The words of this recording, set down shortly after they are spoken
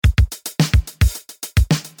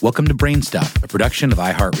Welcome to BrainStuff, a production of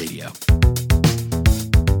iHeartRadio.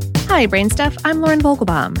 Hi, BrainStuff. I'm Lauren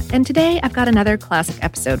Vogelbaum, and today I've got another classic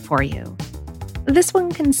episode for you. This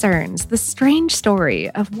one concerns the strange story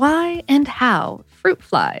of why and how fruit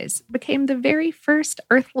flies became the very first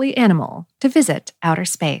earthly animal to visit outer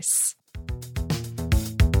space.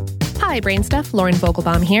 Hi, BrainStuff. Lauren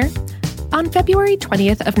Vogelbaum here. On February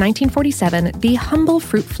 20th of 1947, the humble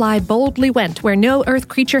fruit fly boldly went where no Earth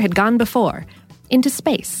creature had gone before, into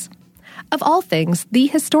space. Of all things, the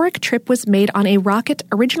historic trip was made on a rocket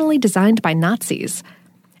originally designed by Nazis.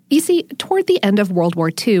 You see, toward the end of World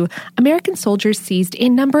War II, American soldiers seized a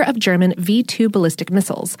number of German V-2 ballistic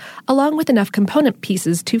missiles, along with enough component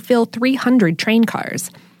pieces to fill 300 train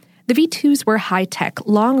cars. The V-2s were high-tech,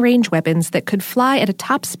 long-range weapons that could fly at a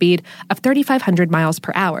top speed of 3,500 miles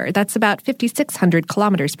per hour, that's about 5,600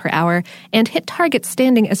 kilometers per hour, and hit targets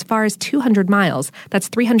standing as far as 200 miles, that's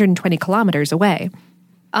 320 kilometers away.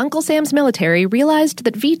 Uncle Sam's military realized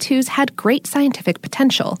that V-2s had great scientific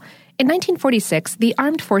potential. In 1946, the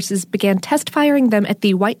armed forces began test-firing them at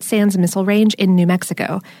the White Sands Missile Range in New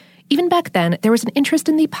Mexico. Even back then, there was an interest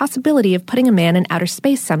in the possibility of putting a man in outer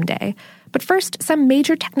space someday. But first, some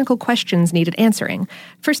major technical questions needed answering.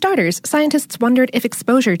 For starters, scientists wondered if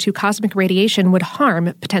exposure to cosmic radiation would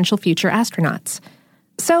harm potential future astronauts.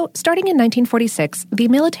 So, starting in 1946, the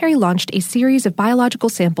military launched a series of biological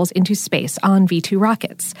samples into space on V-2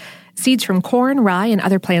 rockets. Seeds from corn, rye, and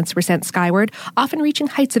other plants were sent skyward, often reaching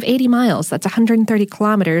heights of 80 miles, that's 130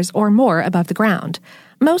 kilometers or more above the ground.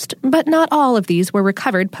 Most, but not all of these were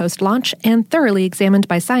recovered post-launch and thoroughly examined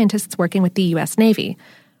by scientists working with the U.S. Navy.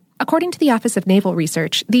 According to the Office of Naval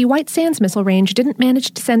Research, the White Sands Missile Range didn't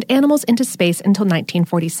manage to send animals into space until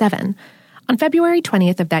 1947. On February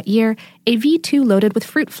 20th of that year, a V-2 loaded with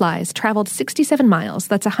fruit flies traveled 67 miles,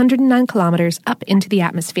 that's 109 kilometers, up into the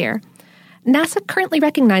atmosphere. NASA currently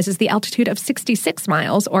recognizes the altitude of 66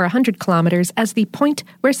 miles, or 100 kilometers, as the point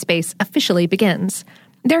where space officially begins.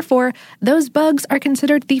 Therefore, those bugs are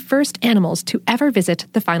considered the first animals to ever visit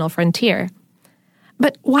the final frontier.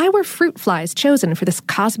 But why were fruit flies chosen for this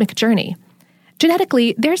cosmic journey?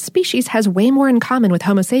 Genetically, their species has way more in common with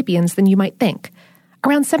Homo sapiens than you might think.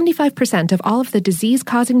 Around 75% of all of the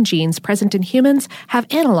disease-causing genes present in humans have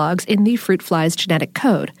analogs in the fruit fly's genetic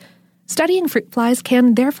code. Studying fruit flies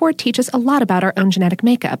can therefore teach us a lot about our own genetic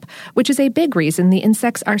makeup, which is a big reason the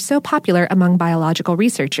insects are so popular among biological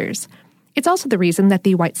researchers. It's also the reason that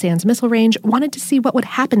the White Sands Missile Range wanted to see what would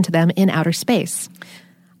happen to them in outer space.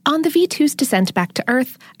 On the V-2's descent back to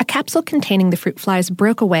Earth, a capsule containing the fruit flies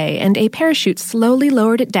broke away and a parachute slowly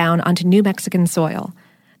lowered it down onto New Mexican soil.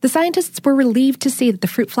 The scientists were relieved to see that the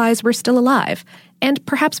fruit flies were still alive, and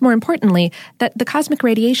perhaps more importantly, that the cosmic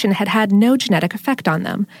radiation had had no genetic effect on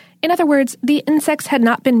them. In other words, the insects had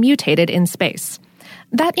not been mutated in space.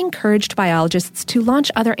 That encouraged biologists to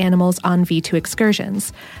launch other animals on V-2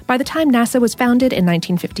 excursions. By the time NASA was founded in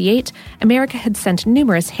 1958, America had sent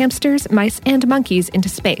numerous hamsters, mice, and monkeys into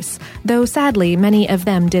space, though sadly, many of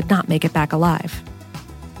them did not make it back alive.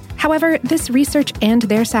 However, this research and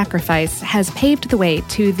their sacrifice has paved the way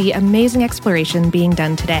to the amazing exploration being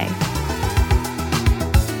done today.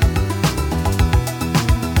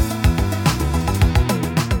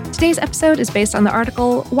 Today's episode is based on the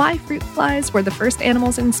article Why Fruit Flies Were the First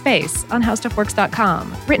Animals in Space on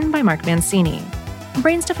HowStuffWorks.com, written by Mark Mancini.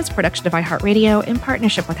 BrainStuff is a production of iHeartRadio in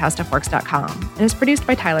partnership with HowStuffWorks.com and is produced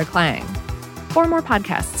by Tyler Klang. For more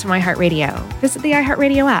podcasts from iHeartRadio, visit the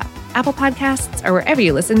iHeartRadio app, Apple Podcasts, or wherever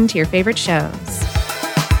you listen to your favorite shows.